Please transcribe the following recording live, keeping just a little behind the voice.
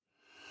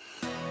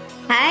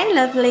Hey,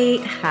 lovely.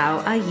 How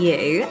are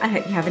you? I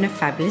hope you're having a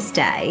fabulous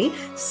day.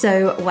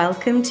 So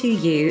welcome to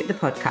You, the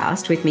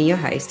podcast with me, your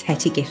host,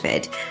 Hetty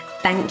Gifford.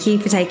 Thank you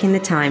for taking the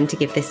time to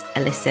give this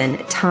a listen.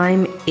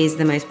 Time is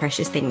the most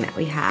precious thing that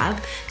we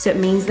have. So it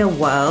means the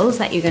world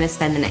that you're going to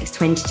spend the next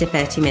 20 to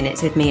 30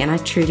 minutes with me. And I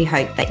truly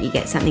hope that you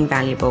get something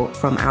valuable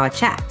from our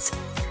chats.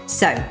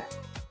 So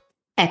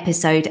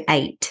episode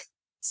 8,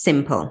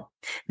 simple.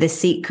 The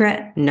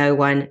secret no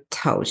one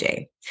told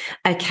you.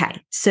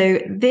 Okay, so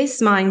this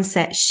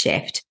mindset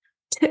shift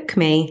took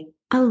me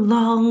a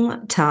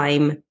long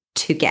time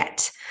to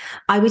get.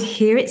 I would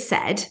hear it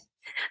said,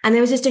 and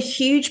there was just a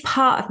huge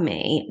part of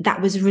me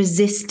that was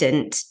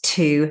resistant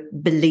to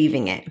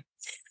believing it.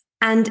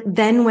 And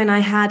then when I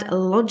had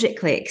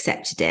logically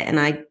accepted it and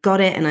I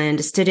got it and I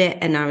understood it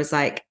and I was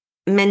like,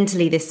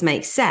 mentally, this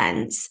makes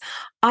sense,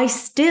 I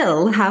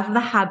still have the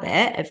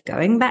habit of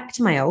going back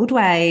to my old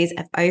ways,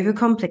 of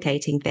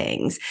overcomplicating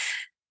things,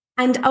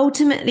 and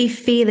ultimately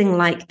feeling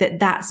like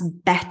that's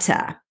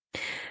better.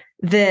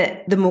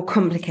 The more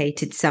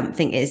complicated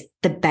something is,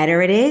 the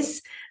better it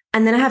is.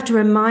 And then I have to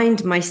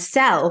remind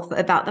myself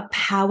about the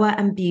power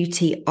and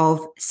beauty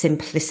of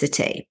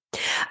simplicity.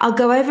 I'll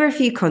go over a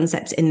few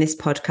concepts in this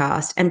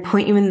podcast and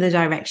point you in the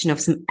direction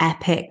of some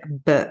epic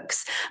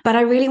books. But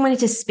I really wanted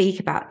to speak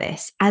about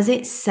this as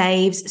it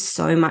saves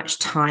so much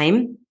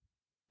time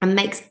and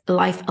makes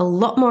life a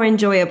lot more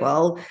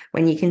enjoyable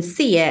when you can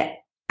see it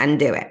and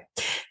do it.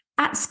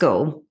 At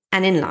school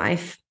and in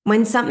life,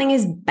 when something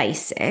is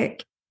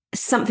basic,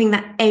 something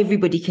that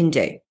everybody can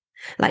do,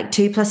 like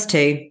 2 +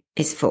 2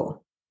 is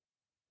 4.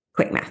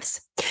 Quick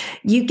maths.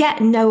 You get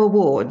no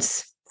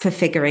awards for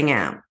figuring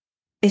out.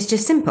 It's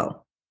just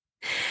simple.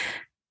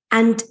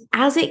 And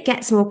as it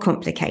gets more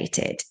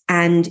complicated,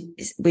 and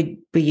we're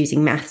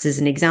using maths as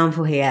an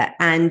example here,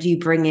 and you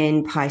bring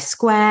in pi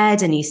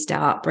squared and you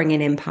start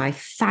bringing in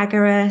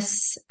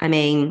Pythagoras,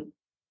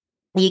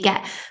 you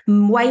get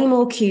way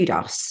more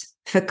kudos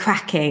for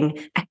cracking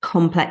a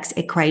complex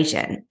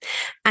equation.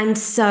 And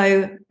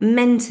so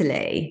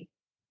mentally,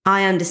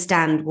 I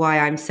understand why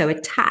I'm so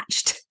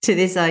attached to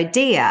this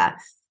idea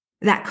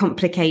that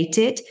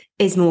complicated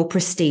is more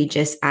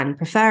prestigious and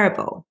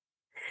preferable.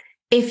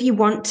 If you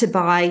want to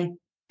buy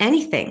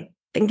anything,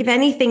 think of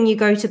anything you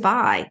go to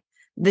buy,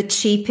 the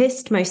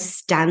cheapest, most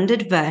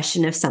standard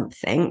version of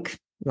something,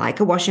 like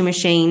a washing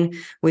machine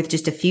with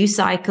just a few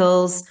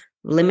cycles,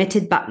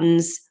 limited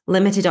buttons,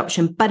 limited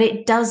option, but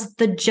it does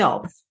the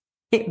job.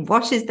 It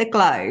washes the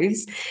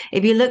clothes.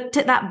 If you looked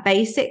at that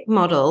basic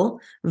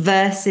model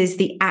versus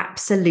the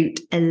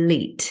absolute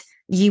elite,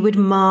 you would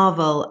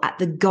marvel at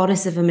the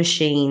goddess of a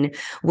machine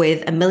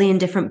with a million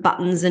different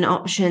buttons and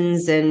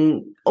options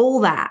and all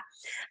that.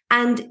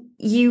 And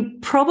you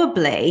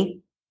probably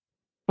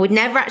would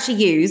never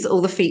actually use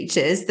all the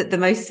features that the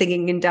most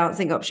singing and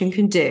dancing option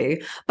can do.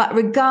 But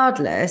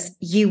regardless,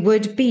 you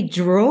would be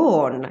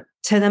drawn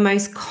to the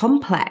most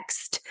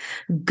complex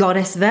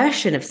goddess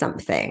version of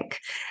something.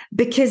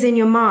 Because in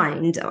your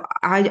mind,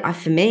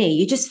 for me,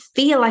 you just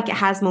feel like it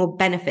has more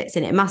benefits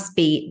and it must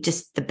be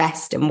just the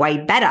best and way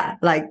better.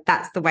 Like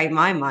that's the way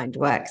my mind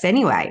works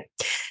anyway.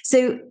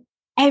 So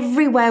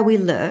everywhere we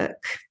look,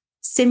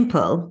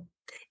 simple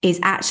is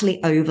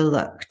actually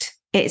overlooked.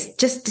 It's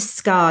just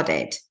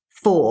discarded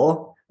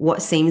for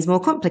what seems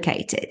more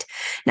complicated.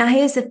 Now,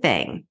 here's the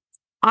thing.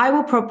 I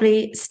will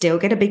probably still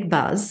get a big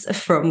buzz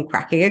from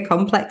cracking a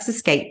complex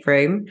escape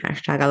room,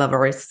 # I love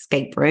our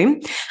escape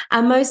room,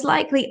 and most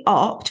likely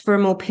opt for a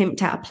more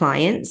pimped out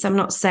appliance. I'm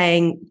not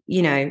saying,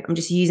 I'm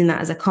just using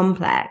that as a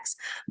complex,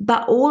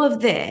 but all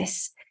of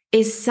this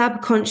is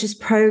subconscious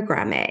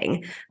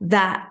programming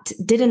that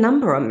did a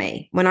number on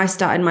me when I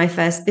started my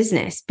first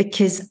business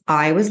because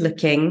I was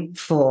looking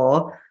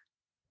for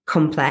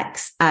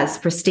complex as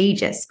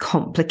prestigious,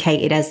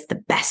 complicated as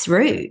the best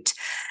route.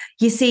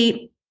 You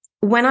see,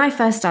 when I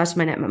first started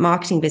my network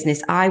marketing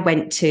business, I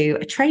went to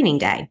a training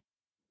day.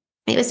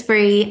 It was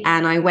free,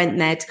 and I went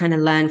there to kind of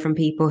learn from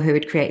people who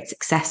had created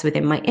success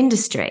within my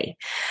industry.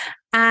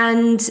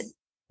 And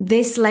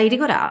this lady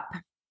got up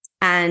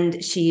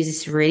and she used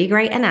this really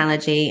great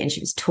analogy, and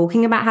she was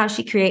talking about how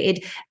she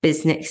created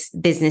business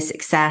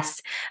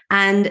success.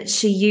 And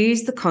she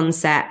used the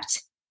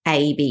concept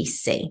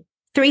ABC,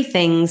 3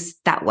 things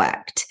that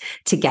worked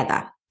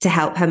together to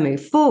help her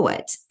move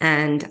forward.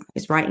 And I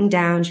was writing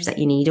down, she was like,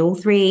 you need all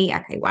 3.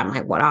 Okay, well, I'm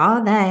like, what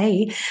are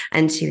they?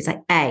 And she was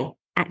like, A,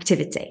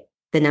 activity.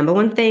 The number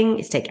 1 thing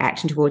is take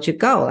action towards your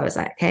goal. I was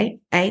like, okay,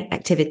 A,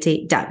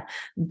 activity, done.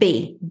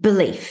 B,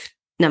 belief.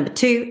 Number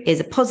 2 is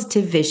a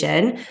positive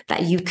vision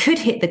that you could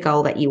hit the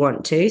goal that you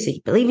want to. So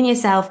you believe in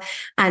yourself,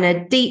 and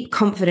a deep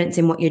confidence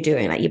in what you're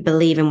doing. Like you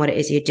believe in what it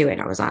is you're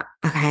doing. I was like,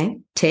 okay,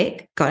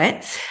 tick, got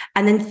it.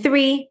 And then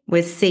 3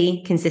 was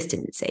C,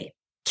 consistency.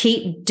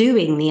 Keep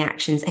doing the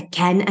actions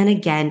again and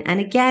again and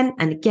again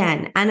and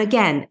again and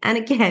again and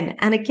again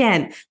and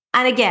again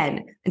and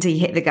again until you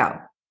hit the goal.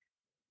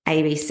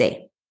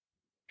 ABC.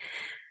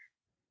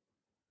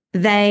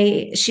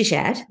 She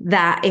shared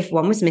that if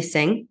one was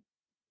missing,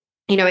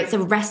 it's a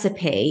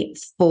recipe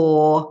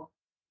for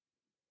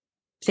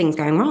things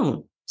going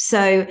wrong.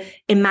 So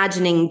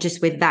imagining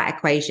just with that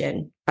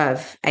equation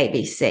of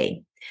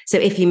ABC. So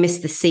if you miss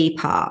the C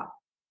part,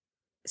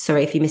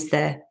 if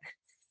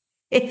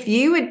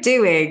you were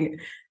doing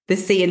the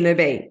C and the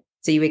B,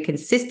 so you were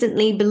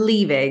consistently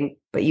believing,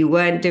 but you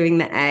weren't doing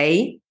the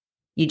A,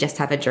 you just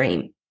have a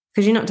dream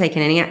because you're not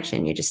taking any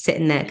action. You're just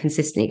sitting there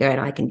consistently going,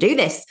 I can do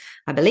this.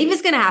 I believe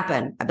it's going to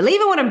happen. I believe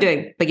in what I'm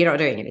doing, but you're not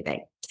doing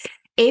anything.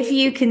 If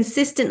you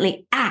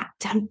consistently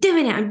act, I'm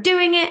doing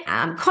it,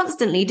 I'm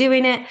constantly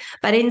doing it,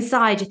 but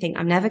inside you think,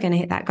 I'm never going to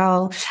hit that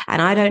goal. And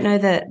I don't know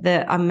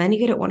that I'm any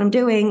good at what I'm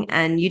doing.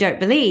 And you don't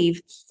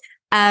believe,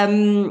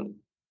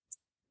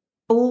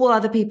 all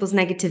other people's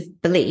negative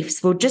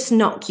beliefs will just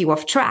knock you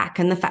off track.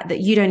 And the fact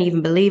that you don't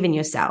even believe in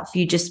yourself,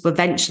 you just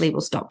eventually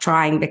will stop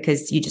trying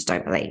because you just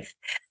don't believe.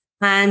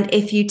 And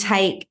if you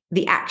take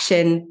the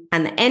action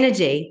and the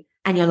energy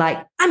and you're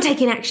like, I'm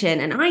taking action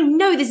and I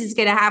know this is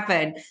going to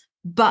happen,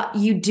 but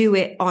you do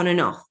it on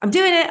and off. I'm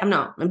doing it. I'm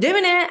not. I'm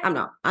doing it. I'm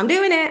not. I'm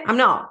doing it. I'm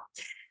not.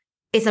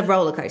 It's a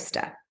roller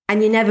coaster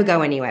and you never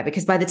go anywhere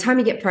because by the time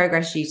you get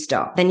progress, you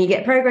stop. Then you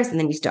get progress and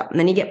then you stop. And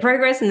then you get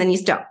progress and then you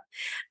stop.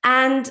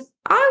 And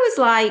I was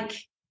like,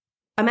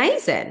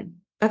 amazing.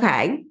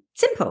 Okay.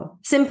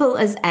 Simple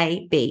as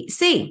A, B,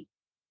 C.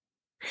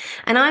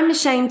 And I'm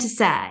ashamed to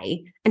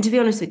say, and to be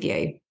honest with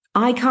you,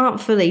 I can't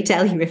fully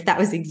tell you if that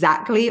was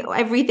exactly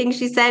everything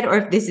she said or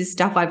if this is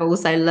stuff I've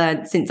also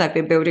learned since I've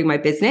been building my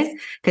business,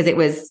 because it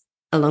was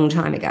a long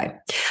time ago.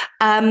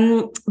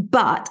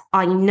 But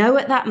I know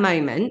at that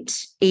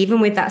moment, even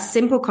with that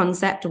simple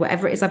concept or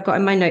whatever it is I've got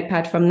in my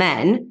notepad from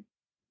then,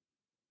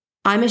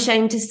 I'm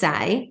ashamed to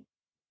say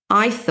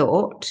I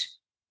thought,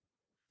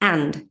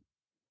 and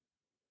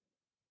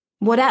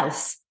what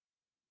else?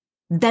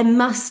 There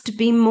must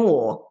be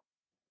more.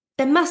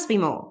 There must be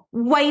more,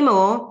 way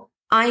more.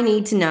 I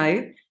need to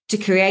know to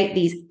create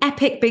these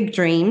epic big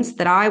dreams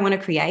that I want to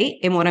create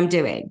in what I'm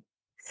doing.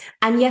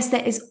 And yes,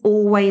 there is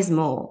always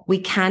more. We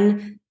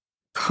can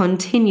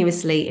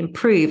continuously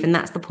improve. And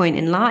that's the point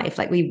in life.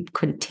 Like we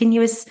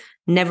continuous,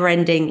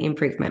 never-ending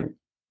improvement.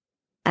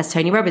 As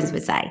Tony Robbins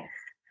would say,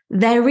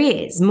 there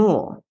is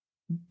more,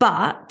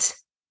 but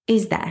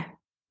is there?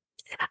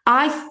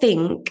 I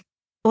think,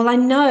 well, I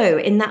know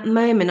in that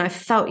moment I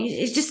felt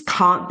it just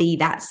can't be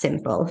that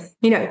simple.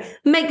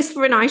 Makes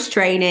for a nice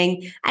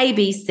training,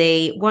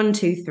 ABC, 1,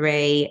 2,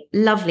 3,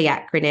 lovely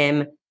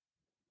acronym,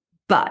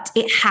 but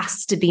it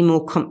has to be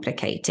more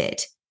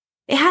complicated.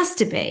 It has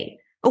to be.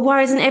 Or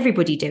why isn't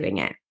everybody doing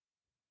it?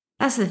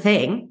 That's the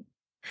thing.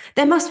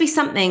 There must be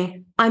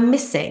something I'm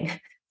missing.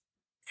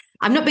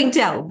 I'm not being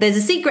told. There's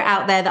a secret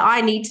out there that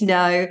I need to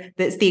know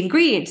that's the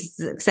ingredient to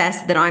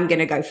success that I'm going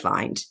to go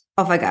find.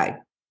 Off I go.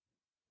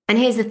 And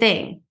here's the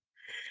thing.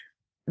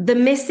 The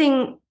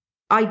missing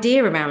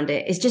idea around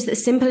it is just that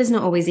simple is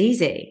not always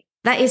easy.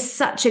 That is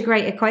such a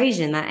great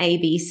equation, that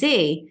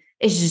ABC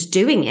is just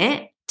doing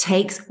it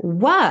takes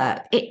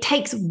work. It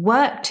takes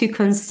work to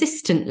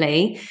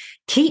consistently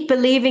keep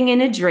believing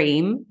in a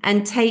dream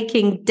and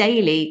taking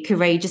daily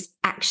courageous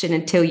action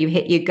until you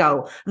hit your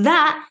goal.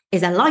 That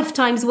is a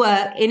lifetime's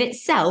work in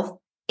itself,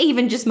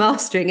 even just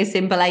mastering a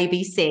simple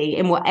ABC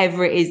in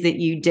whatever it is that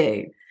you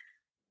do.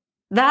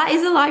 That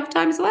is a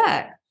lifetime's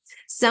work.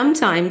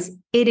 Sometimes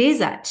it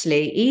is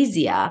actually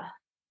easier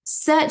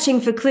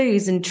searching for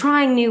clues and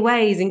trying new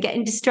ways and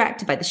getting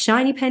distracted by the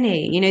shiny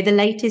penny, the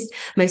latest,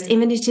 most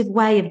innovative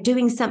way of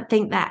doing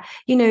something that,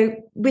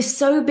 we're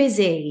so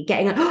busy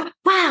getting, oh,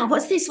 wow,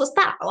 what's this? What's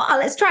that? Oh,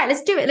 let's try it.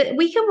 Let's do it.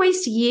 We can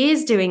waste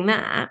years doing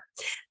that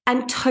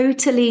and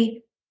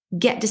totally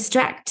get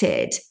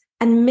distracted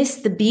and miss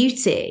the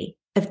beauty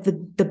of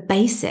the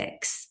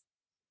basics.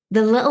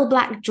 The little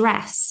black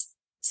dress,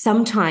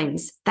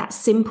 sometimes that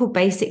simple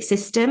basic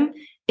system,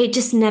 it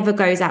just never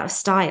goes out of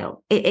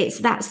style. It's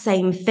that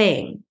same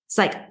thing. It's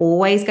like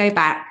always go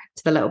back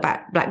to the little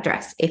black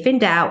dress. If in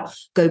doubt,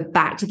 go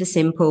back to the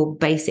simple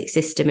basic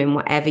system in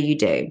whatever you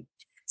do.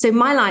 So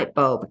my light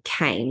bulb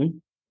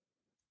came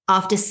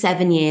after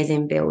 7 years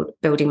in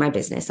building my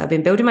business. I've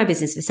been building my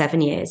business for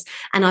 7 years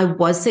and I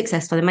was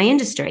successful in my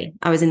industry.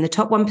 I was in the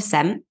top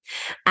 1%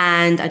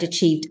 and I'd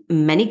achieved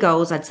many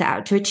goals I'd set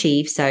out to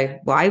achieve. So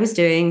what I was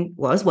doing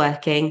was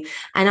working,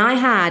 and I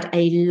had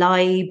a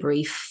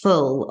library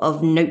full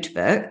of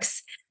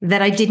notebooks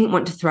that I didn't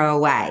want to throw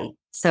away.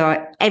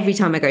 So every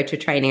time I go to a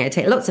training, I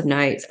take lots of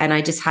notes and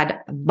I just had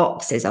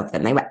boxes of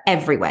them. They were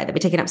everywhere. They were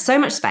taking up so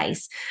much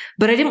space,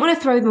 but I didn't want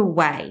to throw them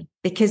away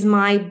because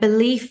my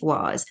belief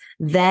was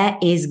there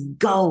is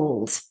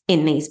gold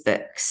in these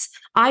books.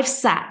 I've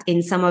sat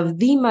in some of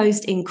the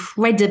most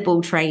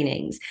incredible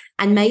trainings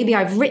and maybe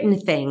I've written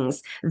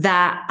things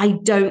that I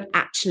don't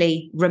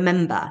actually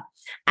remember.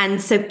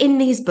 And so in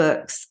these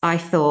books, I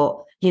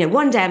thought,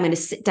 one day I'm going to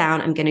sit down,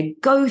 I'm going to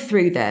go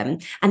through them,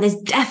 and there's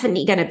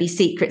definitely going to be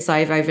secrets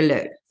I've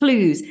overlooked,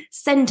 clues,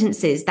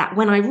 sentences that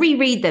when I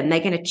reread them,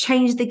 they're going to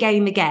change the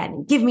game again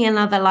and give me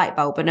another light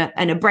bulb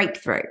and a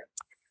breakthrough.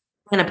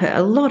 And I put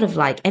a lot of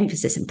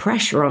emphasis and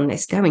pressure on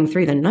this going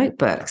through the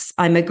notebooks.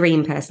 I'm a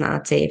green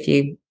personality, if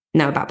you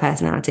know about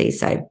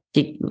personalities. So,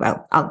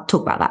 I'll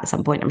talk about that at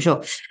some point, I'm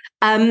sure.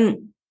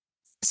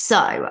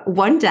 So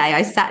one day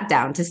I sat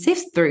down to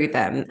sift through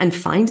them and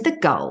find the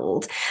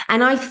gold.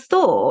 And I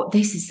thought,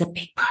 this is a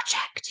big project.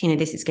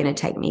 This is going to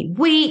take me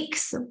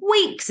weeks.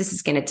 This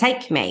is going to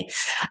take me,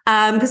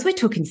 because we're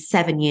talking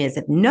 7 years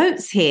of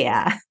notes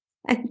here.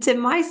 And to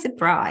my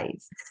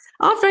surprise,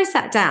 after I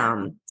sat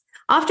down,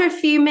 after a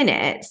few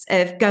minutes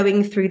of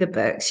going through the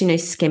books,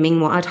 skimming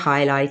what I'd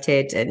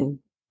highlighted and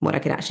what I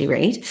could actually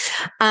read,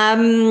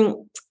 I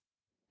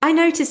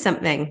noticed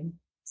something.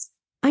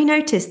 I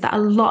noticed that a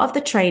lot of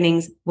the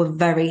trainings were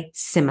very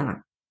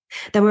similar.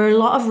 There were a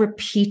lot of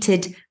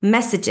repeated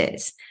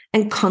messages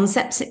and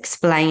concepts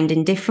explained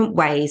in different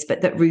ways,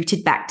 but that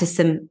rooted back to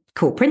some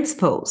core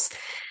principles.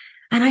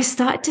 And I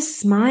started to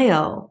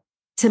smile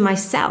to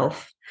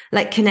myself,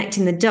 like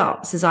connecting the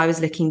dots as I was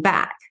looking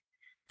back.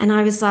 And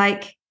I was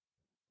like,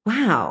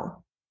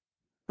 wow,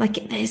 like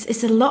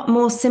it's a lot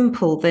more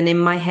simple than in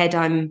my head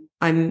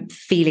I'm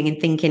feeling and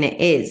thinking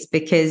it is,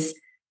 because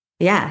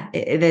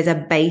there's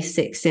a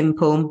basic,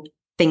 simple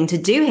thing to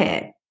do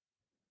here.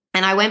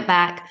 And I went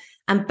back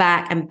and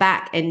back and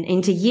back and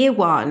into year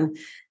one,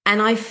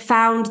 and I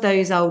found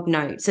those old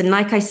notes. And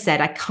like I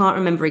said, I can't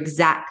remember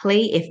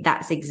exactly if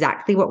that's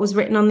exactly what was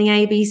written on the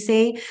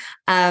ABC,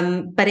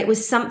 but it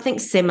was something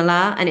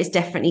similar. And it's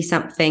definitely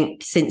something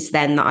since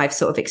then that I've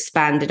sort of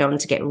expanded on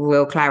to get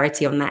real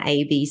clarity on that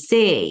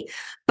ABC.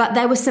 But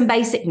there were some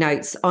basic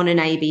notes on an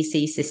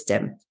ABC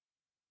system.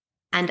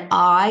 And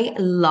I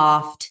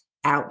laughed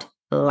out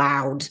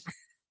loud.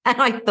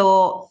 And I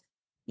thought,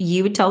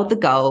 you were told the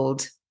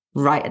gold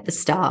right at the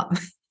start.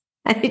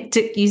 And it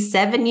took you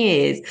 7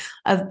 years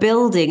of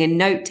building and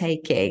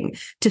note-taking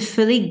to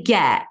fully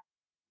get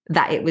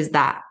that it was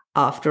that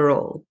after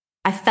all.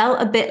 I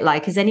felt a bit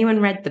like, has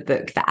anyone read the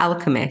book, The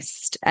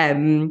Alchemist?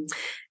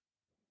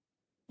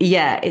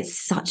 It's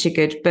such a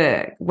good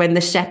book. When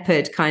the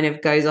shepherd kind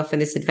of goes off on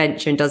this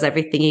adventure and does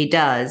everything he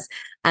does,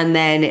 and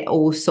then it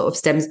all sort of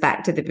stems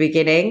back to the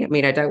beginning. I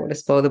mean, I don't want to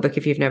spoil the book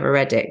if you've never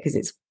read it because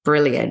it's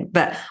brilliant.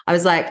 But I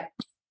was like,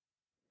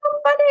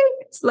 oh, funny.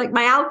 It's like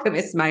my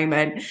Alchemist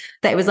moment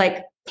that it was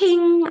like,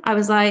 ping. I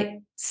was like,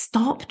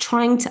 stop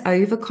trying to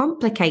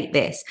overcomplicate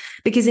this.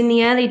 Because in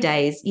the early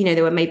days,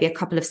 there were maybe a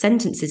couple of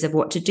sentences of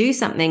what to do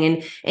something.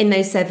 And in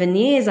those 7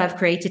 years, I've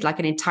created like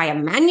an entire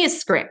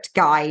manuscript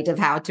guide of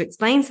how to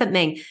explain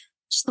something.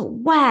 Just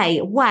way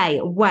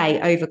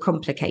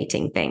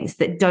overcomplicating things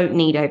that don't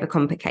need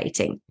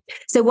overcomplicating.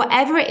 So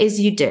whatever it is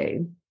you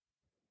do,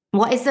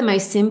 what is the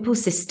most simple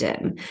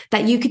system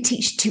that you could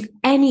teach to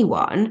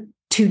anyone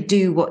to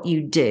do what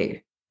you do?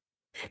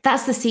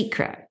 That's the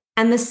secret.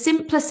 And the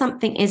simpler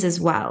something is as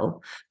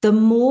well, the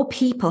more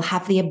people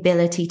have the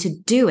ability to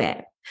do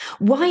it.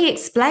 Why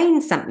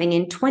explain something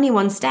in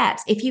 21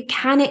 steps if you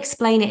can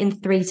explain it in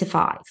 3 to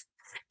 5?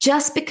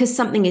 Just because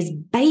something is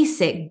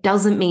basic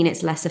doesn't mean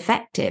it's less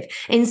effective.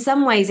 In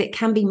some ways, it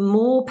can be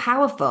more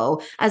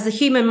powerful as the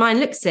human mind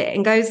looks at it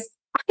and goes,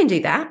 I can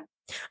do that.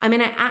 I mean,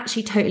 I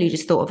actually totally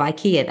just thought of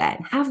IKEA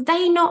then. Have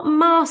they not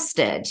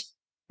mastered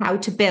how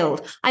to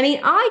build? I mean,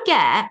 I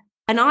get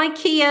an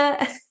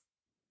IKEA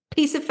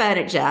piece of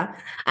furniture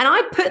and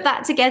I put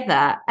that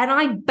together and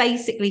I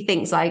basically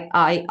think like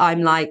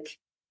I'm like,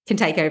 can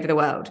take over the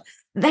world.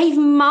 They've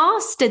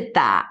mastered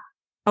that.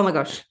 Oh my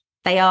gosh,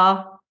 they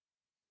are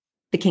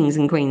the kings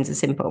and queens of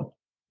simple.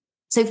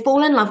 So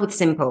fall in love with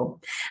simple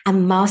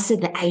and master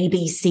the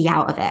ABC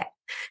out of it.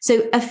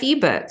 So a few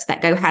books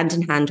that go hand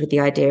in hand with the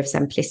idea of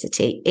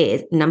simplicity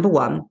is number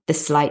 1, The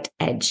Slight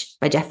Edge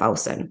by Jeff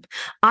Olson.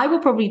 I will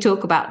probably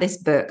talk about this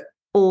book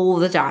all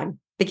the time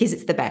because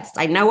it's the best.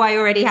 I know I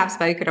already have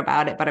spoken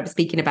about it, but I'm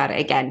speaking about it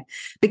again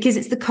because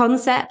it's the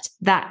concept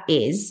that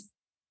it's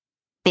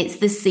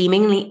the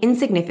seemingly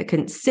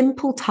insignificant,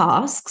 simple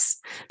tasks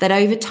that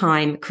over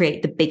time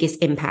create the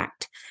biggest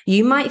impact.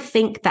 You might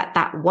think that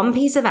that one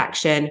piece of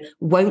action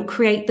won't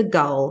create the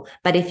goal,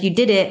 but if you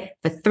did it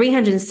for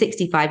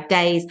 365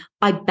 days,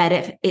 I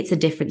bet it's a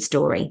different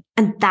story.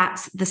 And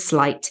that's the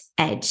slight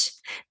edge.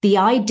 The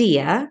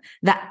idea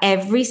that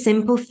every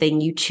simple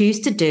thing you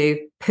choose to do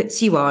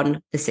puts you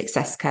on the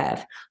success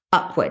curve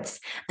upwards.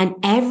 And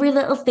every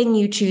little thing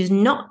you choose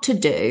not to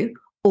do,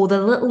 or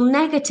the little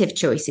negative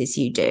choices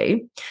you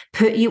do,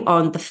 put you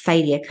on the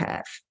failure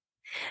curve.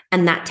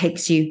 And that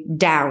takes you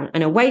down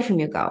and away from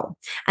your goal.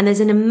 And there's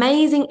an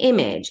amazing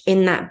image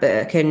in that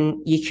book,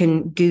 and you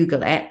can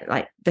Google it,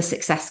 like the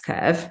success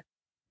curve.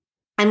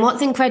 And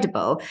what's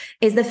incredible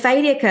is the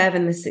failure curve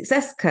and the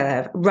success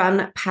curve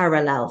run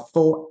parallel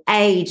for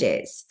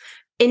ages.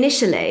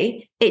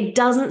 Initially, it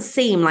doesn't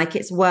seem like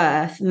it's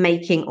worth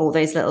making all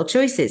those little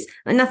choices.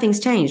 And nothing's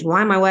changed.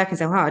 Why am I working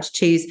so hard to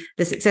choose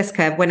the success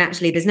curve when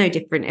actually there's no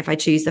different if I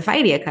choose the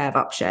failure curve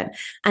option?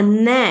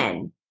 And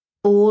then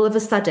all of a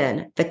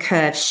sudden, the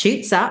curve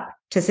shoots up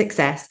to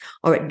success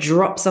or it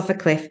drops off a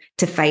cliff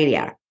to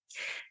failure.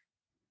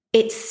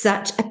 It's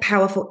such a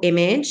powerful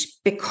image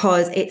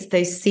because it's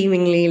those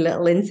seemingly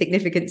little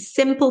insignificant,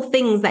 simple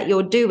things that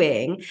you're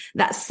doing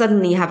that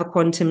suddenly have a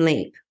quantum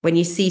leap. When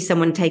you see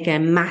someone take a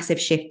massive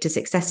shift to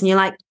success and you're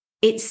like,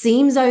 It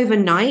seems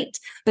overnight,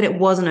 but it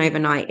wasn't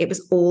overnight. It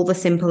was all the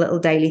simple little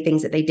daily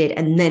things that they did.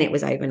 And then it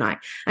was overnight.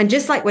 And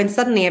just like when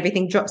suddenly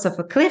everything drops off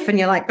a cliff and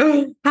you're like,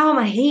 oh, how am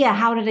I here?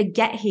 How did I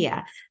get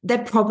here?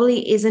 There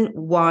probably isn't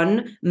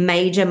one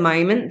major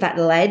moment that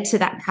led to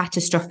that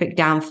catastrophic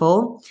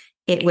downfall.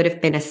 It would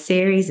have been a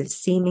series of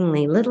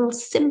seemingly little,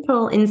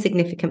 simple,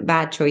 insignificant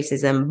bad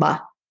choices and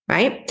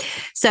right?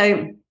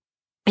 So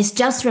it's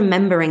just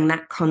remembering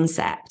that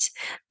concept.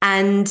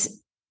 And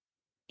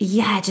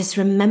yeah, just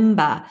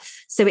remember.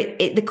 So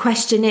the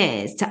question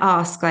is to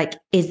ask, like,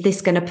 is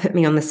this going to put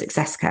me on the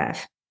success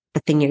curve?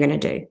 The thing you're going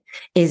to do?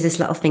 Is this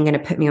little thing going to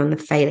put me on the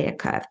failure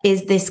curve?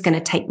 Is this going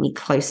to take me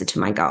closer to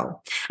my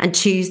goal? And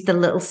choose the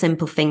little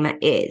simple thing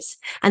that is.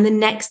 And the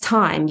next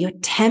time you're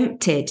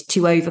tempted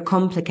to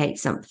overcomplicate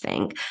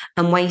something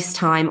and waste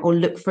time or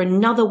look for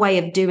another way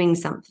of doing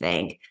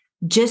something,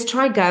 just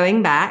try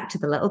going back to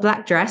the little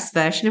black dress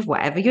version of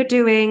whatever you're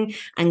doing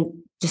and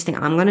just think,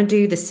 I'm going to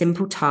do the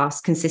simple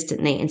task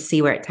consistently and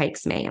see where it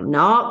takes me. I'm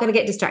not going to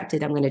get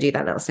distracted. I'm going to do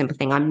that little simple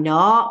thing. I'm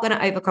not going to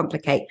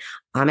overcomplicate.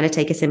 I'm going to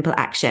take a simple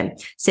action.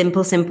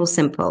 Simple, simple,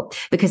 simple.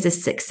 Because the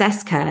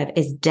success curve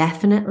is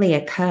definitely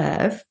a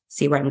curve,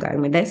 see where I'm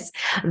going with this,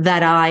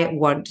 that I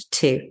want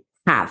to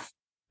have.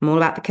 I'm all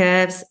about the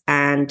curves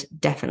and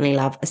definitely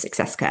love a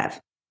success curve.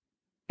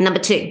 Number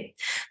 2,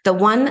 The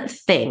One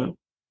Thing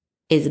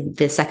is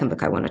the second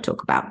book I want to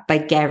talk about by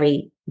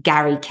Gary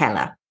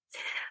Keller.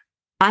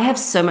 I have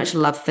so much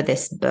love for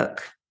this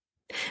book.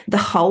 The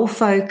whole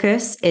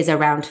focus is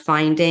around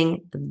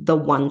finding the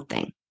one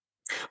thing.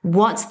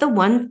 What's the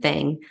one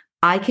thing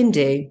I can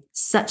do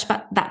such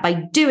that by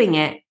doing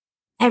it,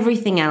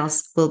 everything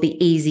else will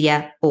be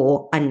easier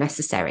or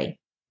unnecessary?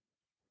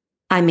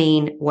 I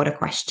mean, what a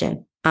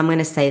question. I'm going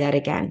to say that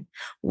again.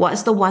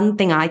 What's the one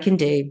thing I can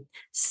do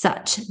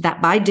such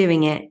that by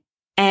doing it,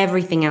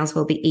 everything else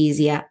will be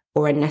easier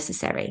or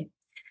unnecessary?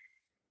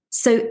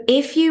 So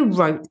if you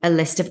wrote a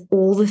list of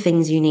all the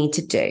things you need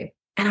to do,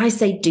 and I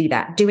say do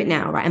that, do it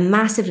now, right? A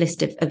massive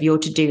list of your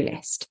to-do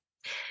list.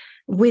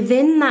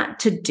 Within that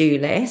to-do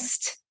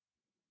list,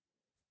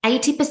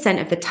 80%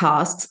 of the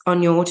tasks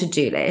on your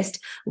to-do list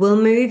will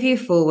move you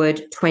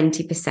forward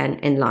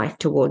 20% in life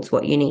towards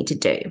what you need to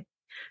do.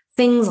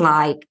 Things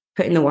like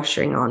putting the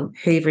washing on,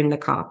 hoovering the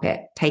carpet,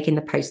 taking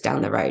the post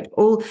down the road,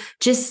 all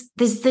just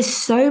there's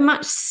so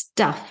much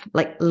stuff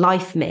like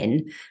life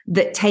min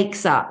that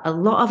takes up a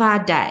lot of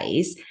our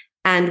days,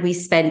 and we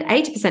spend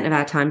 80% of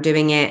our time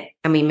doing it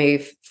and we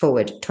move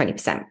forward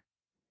 20%.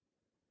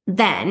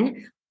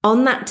 Then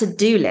on that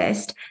to-do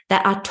list,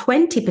 there are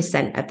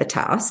 20% of the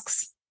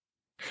tasks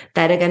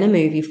that are going to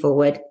move you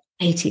forward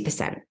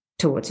 80%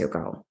 towards your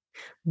goal.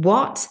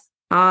 What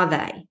are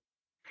they?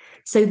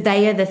 So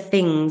they are the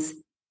things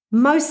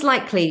most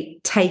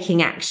likely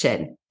taking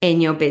action in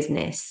your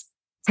business,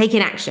 taking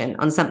action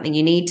on something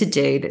you need to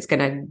do that's going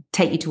to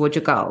take you towards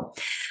your goal.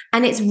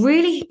 And it's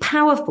really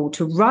powerful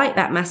to write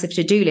that massive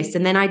to-do list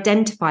and then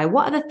identify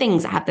what are the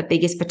things that have the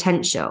biggest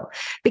potential.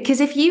 Because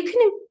if you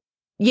can,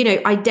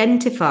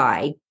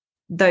 identify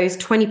those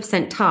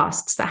 20%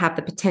 tasks that have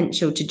the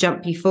potential to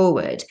jump you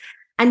forward,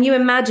 and you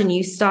imagine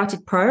you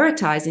started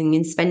prioritizing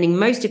and spending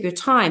most of your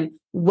time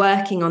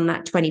working on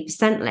that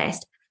 20%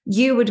 list,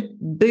 you would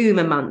boom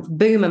a month,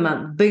 boom a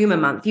month, boom a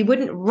month. You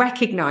wouldn't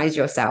recognize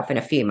yourself in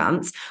a few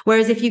months.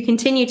 Whereas if you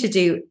continue to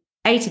do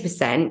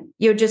 80%,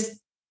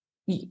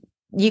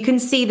 you can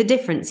see the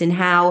difference in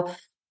how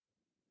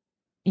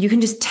you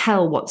can just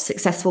tell what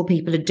successful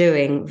people are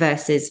doing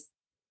versus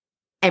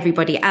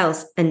everybody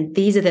else. And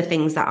these are the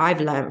things that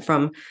I've learned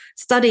from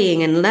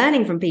studying and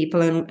learning from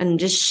people and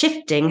just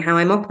shifting how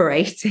I'm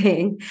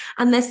operating.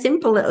 And they're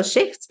simple little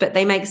shifts, but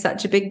they make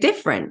such a big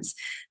difference.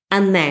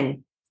 And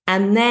then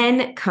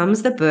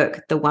comes the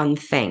book, The One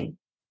Thing,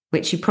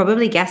 which you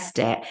probably guessed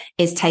it,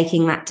 is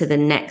taking that to the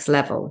next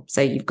level.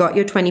 So you've got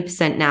your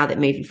 20% now that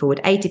move you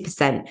forward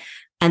 80%.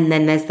 And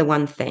then there's the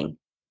one thing.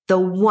 The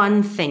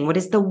one thing. What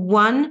is the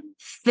one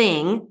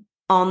thing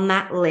on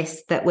that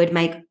list that would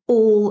make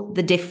all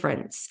the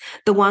difference?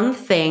 The one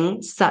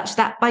thing such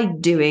that by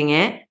doing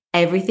it,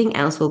 everything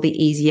else will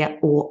be easier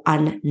or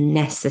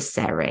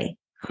unnecessary.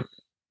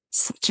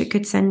 Such a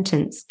good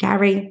sentence.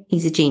 Gary,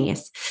 he's a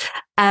genius.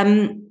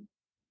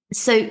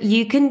 So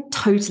you can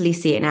totally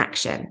see it in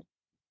action.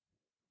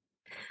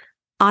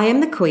 I am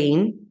the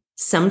queen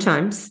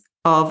sometimes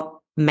of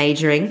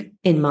majoring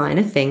in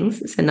minor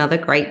things. It's another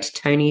great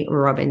Tony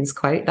Robbins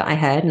quote that I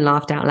heard and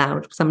laughed out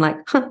loud because I'm like,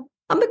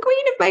 I'm the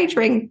queen of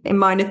majoring in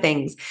minor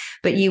things.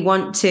 But you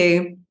want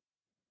to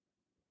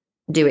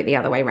do it the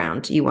other way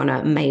around. You want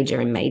to major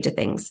in major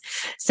things.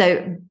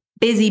 So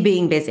busy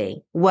being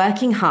busy,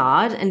 working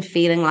hard and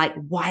feeling like,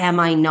 why am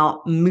I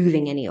not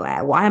moving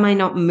anywhere? Why am I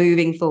not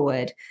moving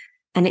forward?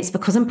 And it's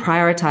because I'm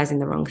prioritizing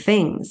the wrong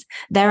things.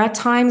 There are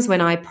times when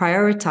I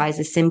prioritize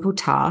the simple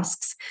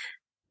tasks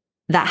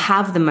that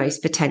have the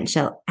most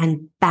potential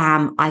and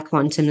bam, I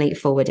quantum leap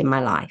forward in my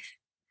life.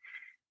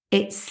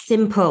 It's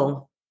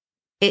simple.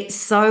 It's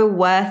so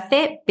worth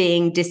it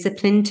being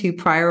disciplined to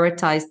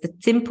prioritize the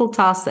simple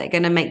tasks that are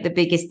going to make the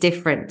biggest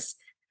difference.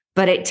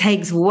 but it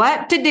takes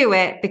work to do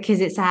it because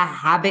it's a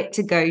habit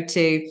to go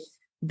to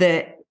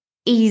the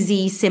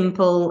easy,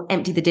 simple,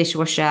 empty the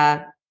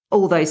dishwasher,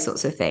 all those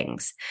sorts of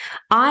things.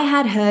 I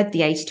had heard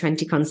the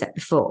 80-20 concept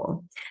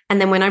before. And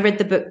then when I read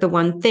the book, The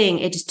One Thing,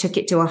 it just took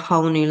it to a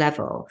whole new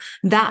level.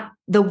 That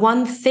The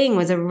One Thing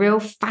was a real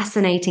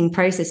fascinating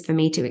process for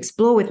me to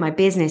explore with my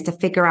business, to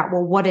figure out,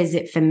 well, what is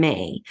it for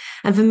me?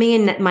 And for me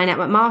in my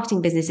network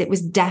marketing business, it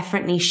was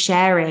definitely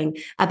sharing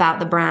about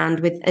the brand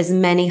with as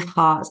many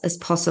hearts as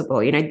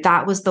possible. You know,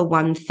 that was the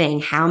one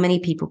thing. How many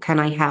people can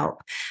I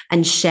help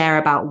and share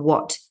about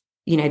what,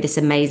 you know, this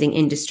amazing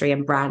industry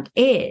and brand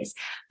is?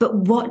 But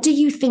what do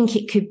you think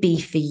it could be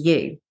for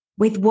you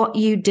with what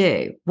you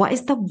do? What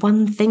is the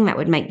one thing that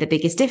would make the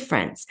biggest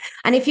difference?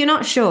 And if you're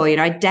not sure, you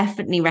know, I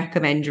definitely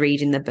recommend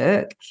reading the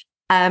book.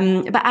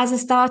 But as a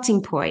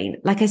starting point,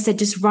 like I said,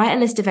 just write a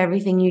list of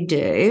everything you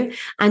do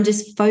and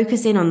just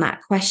focus in on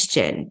that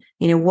question.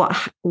 You know,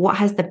 what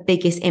has the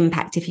biggest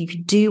impact? If you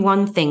could do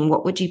one thing,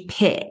 what would you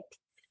pick?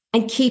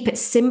 And keep it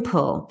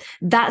simple.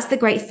 That's the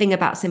great thing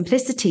about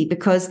simplicity,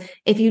 because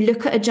if you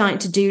look at a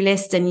giant to-do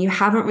list and you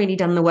haven't really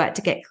done the work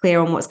to get clear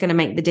on what's going to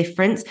make the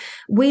difference,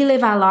 we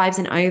live our lives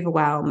in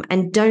overwhelm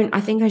and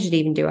I think I should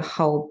even do a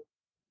whole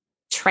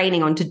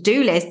training on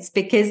to-do lists,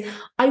 because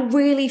I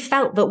really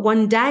felt that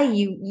one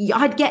day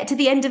I'd get to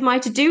the end of my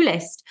to-do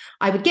list.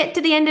 I would get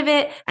to the end of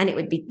it and it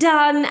would be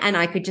done and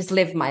I could just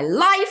live my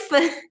life.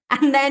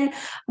 And then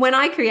when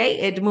I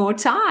created more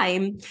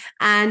time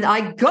and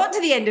I got to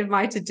the end of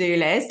my to-do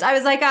list, I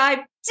was like, I've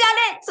done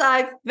it.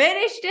 I've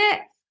finished it.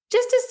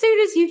 Just as soon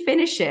as you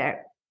finish it,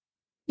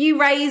 you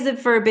raise it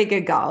for a bigger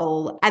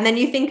goal. And then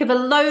you think of a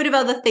load of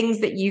other things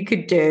that you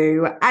could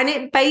do. And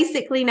it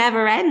basically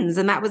never ends.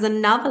 And that was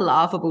another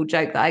laughable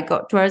joke that I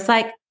got to where I was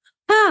like,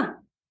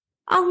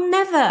 I'm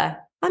never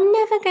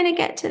going to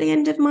get to the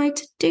end of my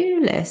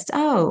to-do list.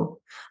 Oh,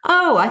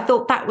 I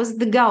thought that was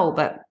the goal,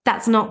 but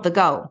that's not the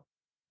goal.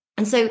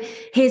 And so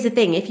here's the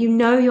thing. If you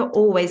know you're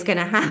always going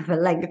to have a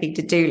lengthy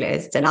to-do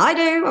list, and I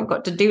do, I've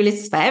got to-do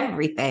lists for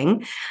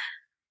everything,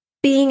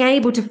 being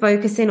able to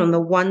focus in on the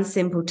one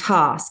simple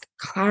task,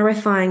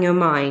 clarifying your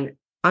mind,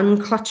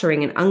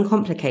 uncluttering and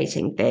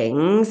uncomplicating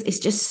things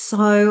is just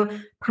so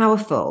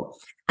powerful.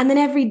 And then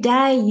every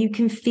day you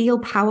can feel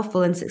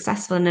powerful and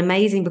successful and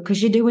amazing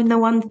because you're doing the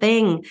one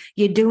thing.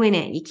 You're doing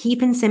it. You're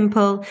keeping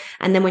simple.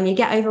 And then when you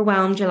get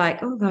overwhelmed, you're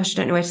like, oh gosh, I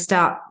don't know where to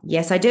start.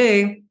 Yes, I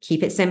do.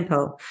 Keep it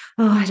simple.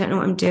 Oh, I don't know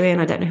what I'm doing.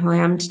 I don't know who I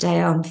am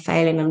today. Oh, I'm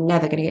failing. I'm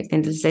never going to get to the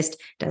end of this list.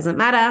 Doesn't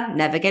matter.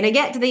 Never going to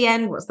get to the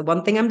end. What's the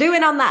one thing I'm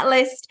doing on that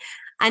list?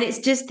 And it's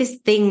just this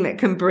thing that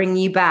can bring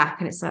you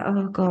back. And it's like,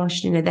 oh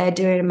gosh, you know, they're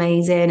doing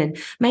amazing. And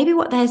maybe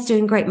what they're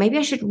doing great. Maybe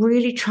I should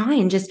really try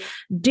and just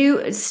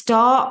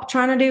stop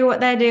trying to do what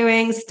they're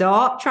doing.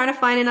 Stop trying to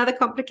find another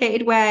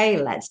complicated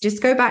way. Let's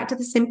just go back to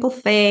the simple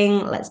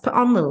thing. Let's put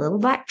on the little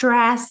black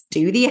dress,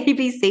 do the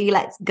ABC.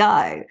 Let's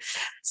go.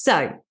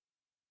 So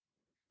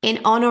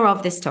in honor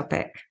of this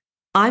topic,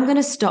 I'm going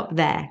to stop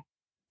there.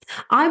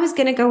 I was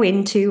going to go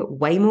into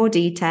way more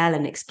detail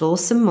and explore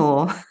some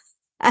more.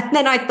 And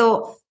then I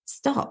thought,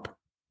 stop.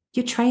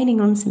 You're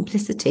training on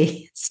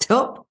simplicity.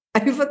 Stop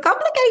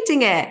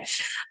overcomplicating it.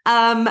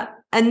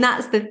 And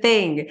that's the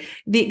thing.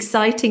 The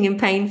exciting and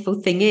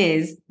painful thing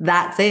is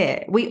that's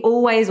it. We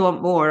always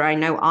want more. I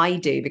know I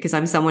do, because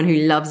I'm someone who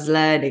loves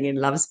learning and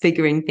loves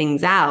figuring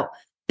things out.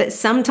 But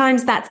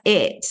sometimes that's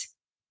it.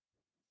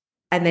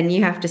 And then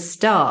you have to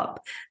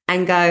stop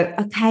and go,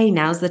 okay,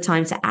 now's the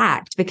time to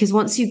act. Because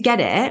once you get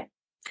it,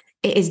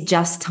 it is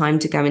just time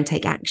to go and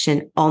take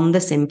action on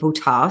the simple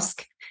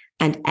task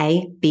and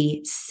A,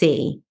 B,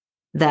 C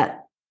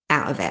that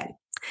out of it.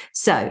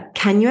 So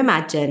can you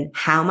imagine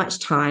how much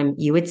time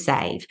you would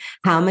save,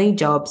 how many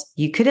jobs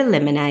you could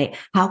eliminate,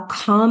 how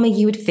calmer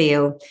you would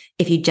feel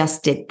if you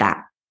just did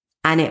that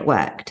and it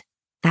worked?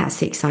 That's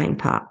the exciting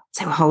part.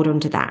 So hold on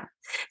to that.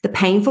 The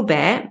painful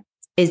bit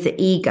is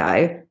the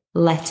ego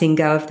letting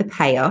go of the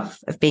payoff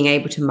of being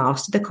able to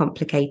master the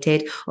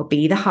complicated or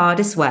be the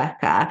hardest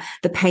worker.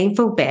 The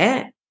painful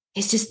bit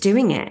is just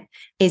doing it,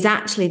 is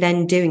actually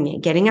then doing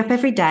it, getting up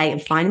every day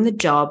and finding the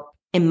job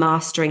in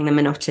mastering the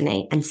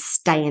monotony and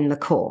staying the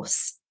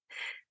course.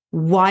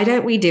 Why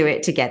don't we do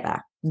it together?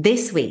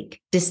 This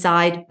week,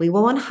 decide we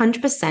will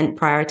 100%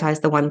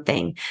 prioritize the one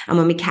thing. And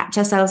when we catch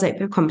ourselves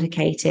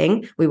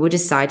overcomplicating, we will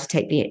decide to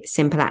take the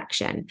simple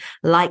action.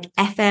 Like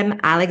FM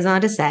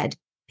Alexander said,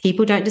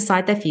 people don't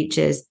decide their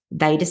futures,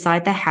 they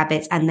decide their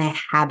habits, and their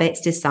habits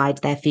decide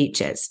their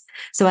futures.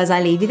 So as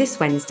I leave you this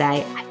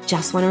Wednesday, I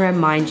just want to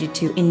remind you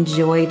to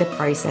enjoy the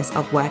process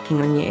of working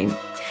on you.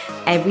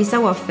 Every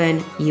so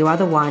often, you are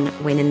the one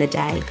winning the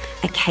day.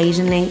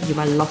 Occasionally, you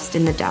are lost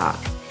in the dark.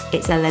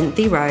 It's a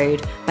lengthy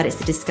road, but it's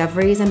the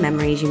discoveries and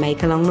memories you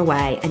make along the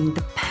way and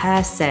the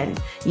person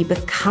you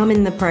become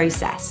in the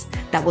process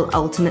that will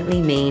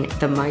ultimately mean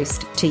the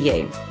most to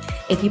you.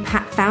 If you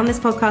found found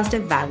this podcast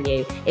of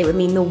value, it would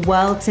mean the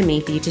world to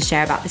me for you to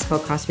share about this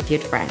podcast with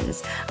your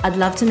friends. I'd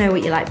love to know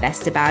what you like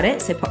best about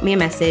it, so pop me a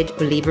message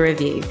or leave a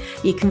review.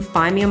 You can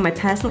find me on my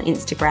personal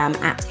Instagram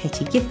at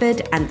Hetty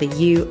Gifford and the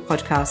You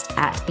podcast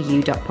at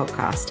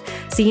you.podcast.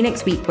 See you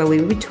next week, where we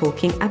will be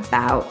talking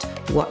about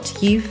what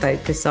you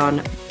focus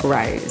on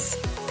grows.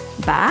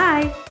 Bye.